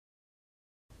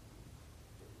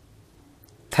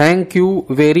Thank you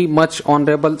very much,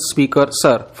 Honorable Speaker,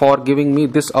 sir, for giving me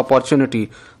this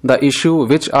opportunity. The issue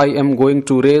which I am going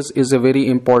to raise is a very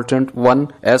important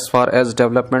one as far as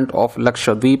development of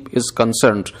Lakshadweep is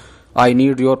concerned. I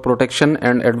need your protection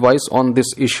and advice on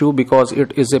this issue because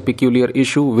it is a peculiar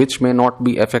issue which may not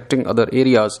be affecting other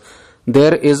areas.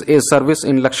 There is a service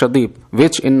in Lakshadweep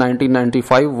which in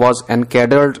 1995 was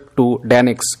encadred to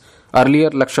DANIX. Earlier,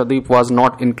 Lakshadweep was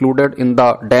not included in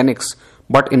the DANIX,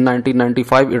 but in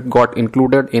 1995 it got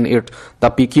included in it. The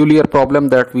peculiar problem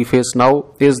that we face now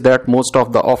is that most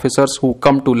of the officers who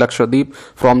come to Lakshadweep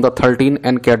from the 13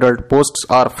 encadred posts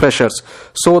are freshers,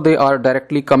 so they are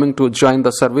directly coming to join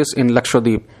the service in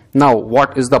Lakshadweep. Now,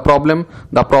 what is the problem?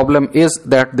 The problem is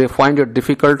that they find it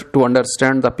difficult to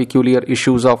understand the peculiar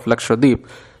issues of Lakshadweep.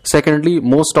 Secondly,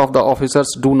 most of the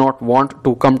officers do not want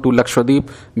to come to Lakshadweep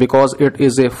because it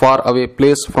is a far away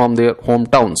place from their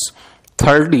hometowns.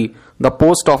 Thirdly, the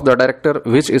post of the director,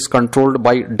 which is controlled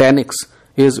by DANIX,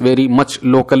 is very much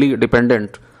locally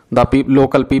dependent. The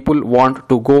local people want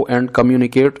to go and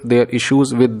communicate their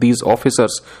issues with these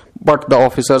officers, but the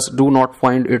officers do not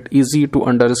find it easy to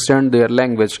understand their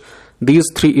language.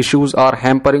 These three issues are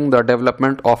hampering the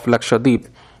development of Lakshadweep.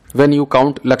 When you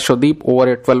count Lakshadweep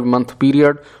over a 12-month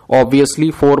period,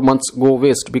 obviously 4 months go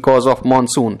waste because of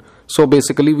monsoon. So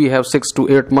basically we have 6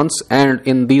 to 8 months, and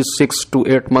in these 6 to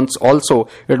 8 months also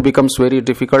it becomes very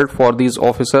difficult for these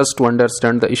officers to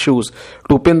understand the issues.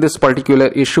 To pin this particular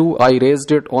issue, I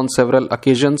raised it on several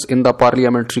occasions in the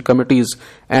parliamentary committees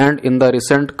and in the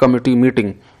recent committee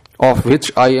meeting, of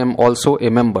which I am also a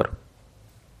member.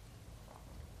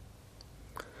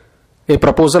 A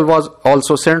proposal was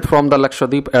also sent from the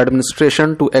Lakshadweep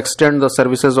administration to extend the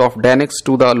services of DANIX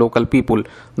to the local people.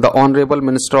 The Honorable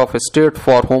Minister of State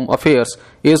for Home Affairs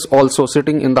is also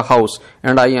sitting in the House,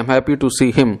 and I am happy to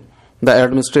see him. The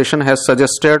administration has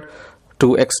suggested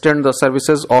to extend the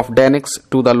services of DANIX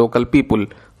to the local people.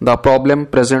 The problem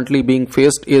presently being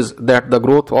faced is that the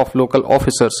growth of local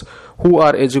officers who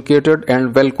are educated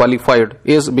and well qualified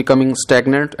is becoming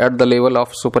stagnant at the level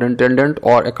of superintendent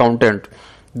or accountant.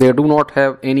 They do not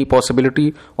have any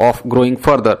possibility of growing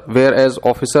further, whereas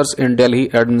officers in Delhi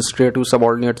Administrative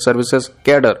Subordinate Services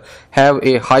cadre have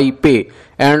a high pay,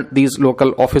 and these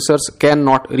local officers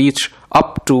cannot reach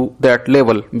up to that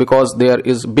level because there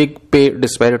is big pay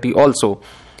disparity also.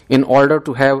 In order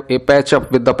to have a patch up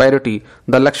with the parity,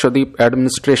 the Lakshadweep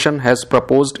administration has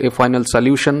proposed a final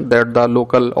solution that the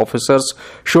local officers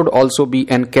should also be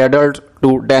encadred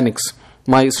to DANIX.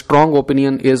 My strong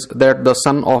opinion is that the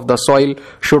son of the soil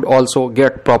should also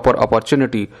get proper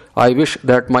opportunity. I wish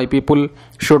that my people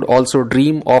should also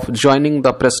dream of joining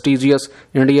the prestigious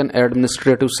Indian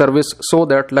Administrative Service so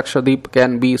that Lakshadweep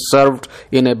can be served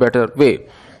in a better way.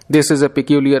 This is a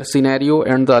peculiar scenario,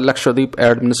 and the Lakshadweep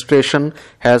administration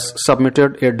has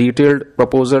submitted a detailed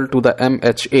proposal to the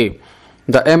MHA.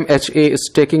 The MHA is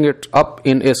taking it up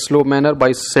in a slow manner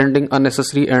by sending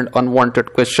unnecessary and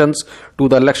unwanted questions to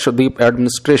the Lakshadweep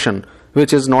administration,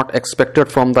 which is not expected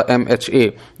from the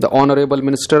MHA. The Honorable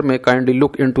Minister may kindly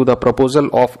look into the proposal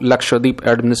of Lakshadweep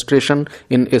administration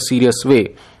in a serious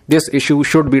way. This issue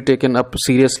should be taken up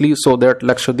seriously so that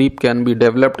Lakshadweep can be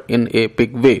developed in a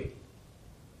big way.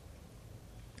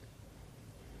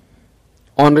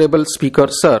 Honorable Speaker,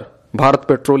 Sir, Bharat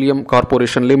Petroleum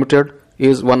Corporation Limited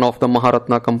is one of the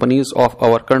Maharatna companies of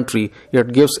our country.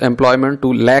 It gives employment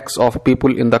to lakhs of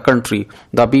people in the country.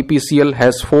 The BPCL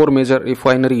has 4 major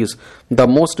refineries. The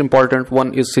most important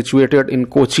one is situated in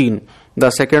Cochin. The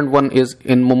second one is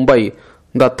in Mumbai.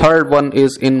 The third one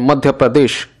is in Madhya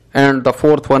Pradesh. And the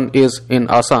fourth one is in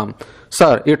Assam.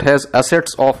 Sir, it has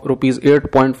assets of rupees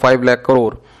 8.5 lakh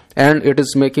crore. And it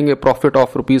is making a profit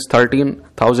of rupees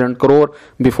 13,000 crore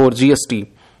before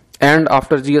GST. And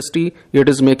after GST, it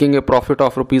is making a profit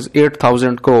of rupees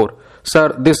 8,000 crore.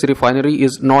 Sir, this refinery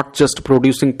is not just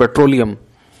producing petroleum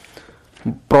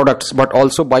products but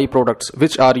also byproducts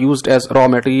which are used as raw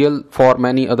material for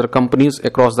many other companies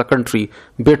across the country.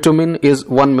 Bitumen is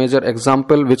one major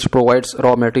example which provides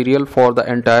raw material for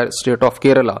the entire state of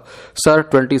Kerala. Sir,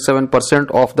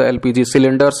 27% of the LPG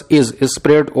cylinders is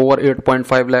spread over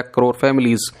 8.5 lakh crore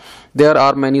families. There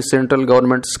are many central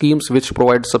government schemes which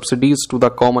provide subsidies to the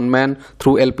common man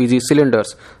through LPG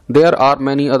cylinders. There are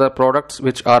many other products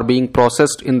which are being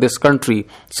processed in this country.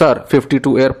 Sir,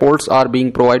 52 airports are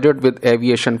being provided with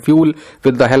aviation fuel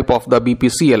with the help of the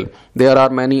BPCL. There are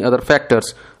many other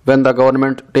factors. When the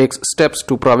government takes steps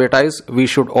to privatize, we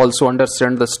should also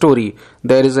understand the story.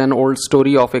 There is an old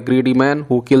story of a greedy man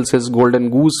who kills his golden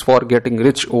goose for getting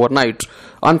rich overnight.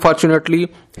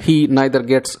 Unfortunately, he neither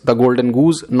gets the golden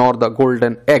goose nor the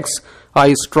golden eggs.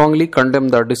 I strongly condemn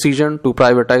the decision to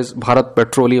privatize Bharat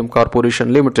Petroleum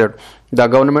Corporation Limited. The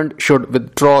government should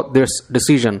withdraw this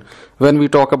decision. When we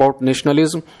talk about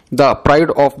nationalism, the pride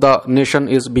of the nation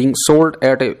is being sold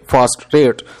at a fast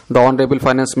rate. The Honorable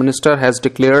Finance Minister has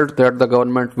declared that the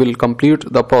government will complete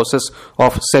the process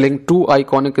of selling two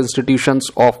iconic institutions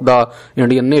of the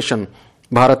Indian nation,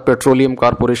 Bharat Petroleum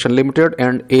Corporation Limited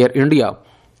and Air India,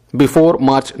 before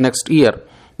March next year.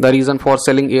 The reason for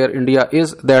selling Air India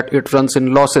is that it runs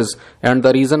in losses, and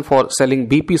the reason for selling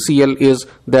BPCL is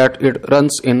that it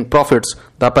runs in profits.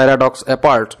 The paradox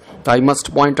apart, I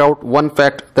must point out one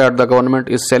fact, that the government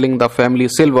is selling the family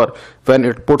silver when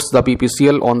it puts the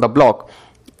BPCL on the block.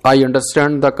 I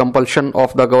understand the compulsion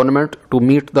of the government to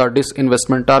meet the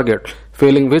disinvestment target,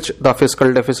 failing which the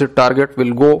fiscal deficit target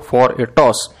will go for a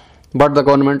toss. But the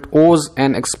government owes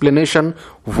an explanation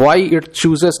why it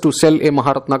chooses to sell a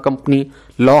Maharatna company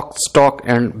lock, stock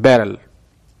and barrel.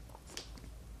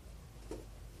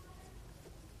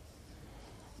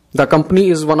 The company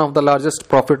is one of the largest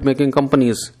profit-making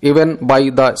companies, even by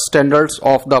the standards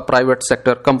of the private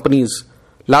sector companies.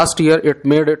 Last year, it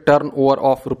made a turnover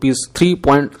of rupees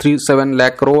 3.37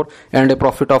 lakh crore and a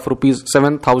profit of rupees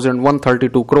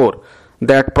 7,132 crore.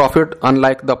 That profit,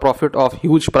 unlike the profit of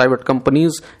huge private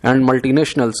companies and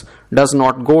multinationals, does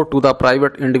not go to the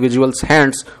private individuals'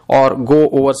 hands or go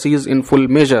overseas in full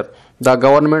measure. The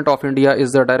government of India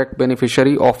is the direct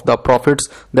beneficiary of the profits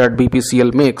that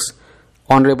BPCL makes.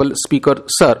 Honorable Speaker,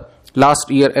 Sir,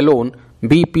 last year alone,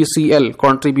 BPCL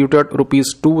contributed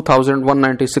rupees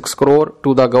 2,196 crore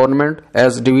to the government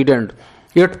as dividend.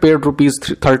 It paid rupees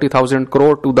 30,000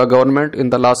 crore to the government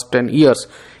in the last 10 years.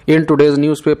 In today's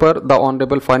newspaper, the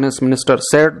Honorable Finance Minister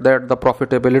said that the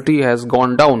profitability has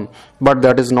gone down, but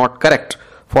that is not correct.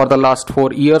 For the last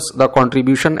 4 years, the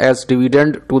contribution as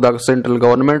dividend to the central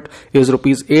government is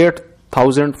rupees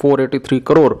 8,483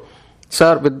 crore.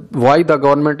 Sir, why the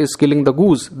government is killing the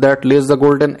goose that lays the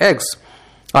golden eggs?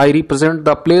 I represent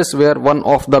the place where one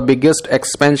of the biggest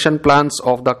expansion plans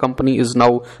of the company is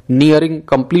now nearing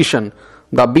completion.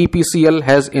 The BPCL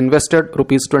has invested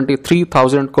rupees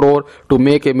 23,000 crore to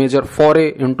make a major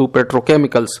foray into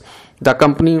petrochemicals. The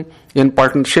company, in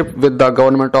partnership with the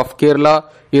government of Kerala,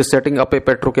 is setting up a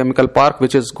petrochemical park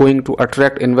which is going to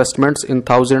attract investments in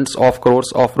thousands of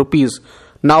crores of rupees.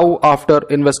 Now, after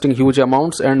investing huge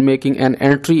amounts and making an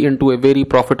entry into a very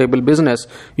profitable business,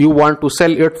 you want to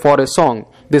sell it for a song.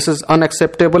 This is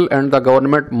unacceptable and the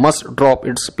government must drop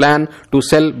its plan to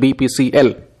sell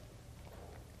BPCL.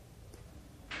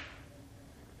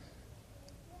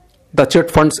 The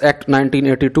Chit Funds Act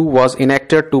 1982 was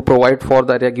enacted to provide for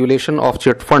the regulation of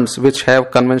chit funds, which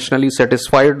have conventionally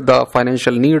satisfied the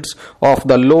financial needs of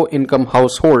the low-income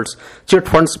households. Chit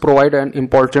funds provide an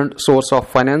important source of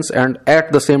finance and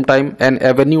at the same time an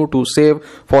avenue to save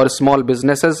for small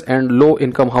businesses and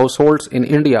low-income households in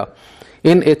India.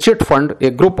 In a chit fund,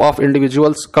 a group of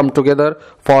individuals come together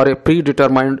for a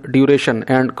predetermined duration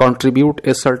and contribute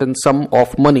a certain sum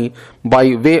of money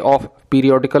by way of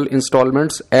periodical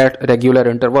installments at regular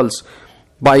intervals.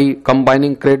 By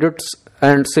combining credits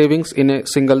and savings in a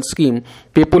single scheme,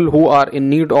 people who are in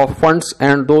need of funds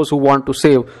and those who want to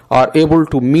save are able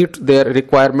to meet their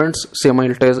requirements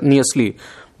simultaneously.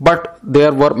 But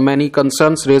there were many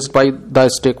concerns raised by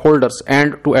the stakeholders,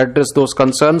 and to address those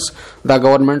concerns, the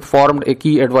government formed a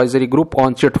key advisory group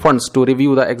on chit funds to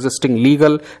review the existing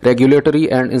legal,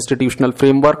 regulatory and institutional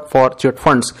framework for chit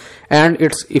funds and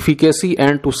its efficacy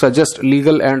and to suggest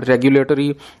legal and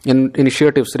regulatory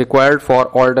initiatives required for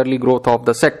orderly growth of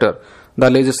the sector. The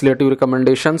legislative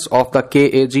recommendations of the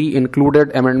KAG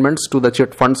included amendments to the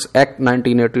Chit Funds Act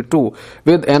 1982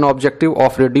 with an objective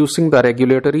of reducing the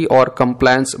regulatory or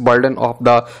compliance burden of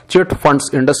the chit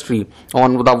funds industry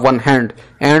on the one hand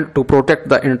and to protect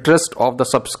the interest of the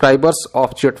subscribers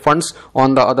of chit funds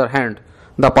on the other hand.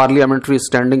 The Parliamentary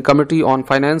Standing Committee on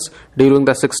Finance during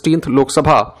the 16th Lok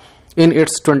Sabha in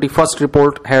its 21st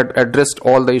report had addressed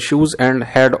all the issues and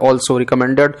had also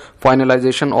recommended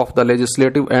finalization of the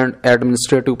legislative and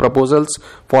administrative proposals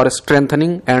for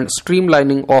strengthening and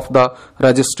streamlining of the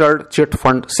registered chit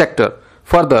fund sector.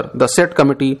 Further, the said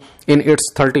committee in its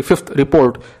 35th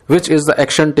report, which is the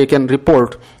action taken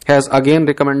report, has again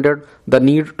recommended the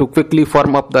need to quickly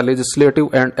firm up the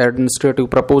legislative and administrative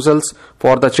proposals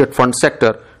for the chit fund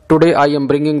sector. Today I am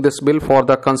bringing this bill for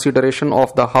the consideration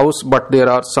of the House, but there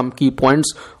are some key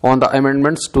points on the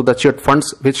amendments to the chit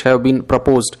funds which have been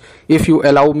proposed. If you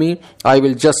allow me, I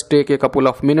will just take a couple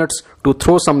of minutes to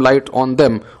throw some light on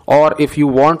them, or if you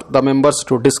want the members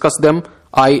to discuss them,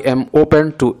 I am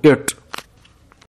open to it.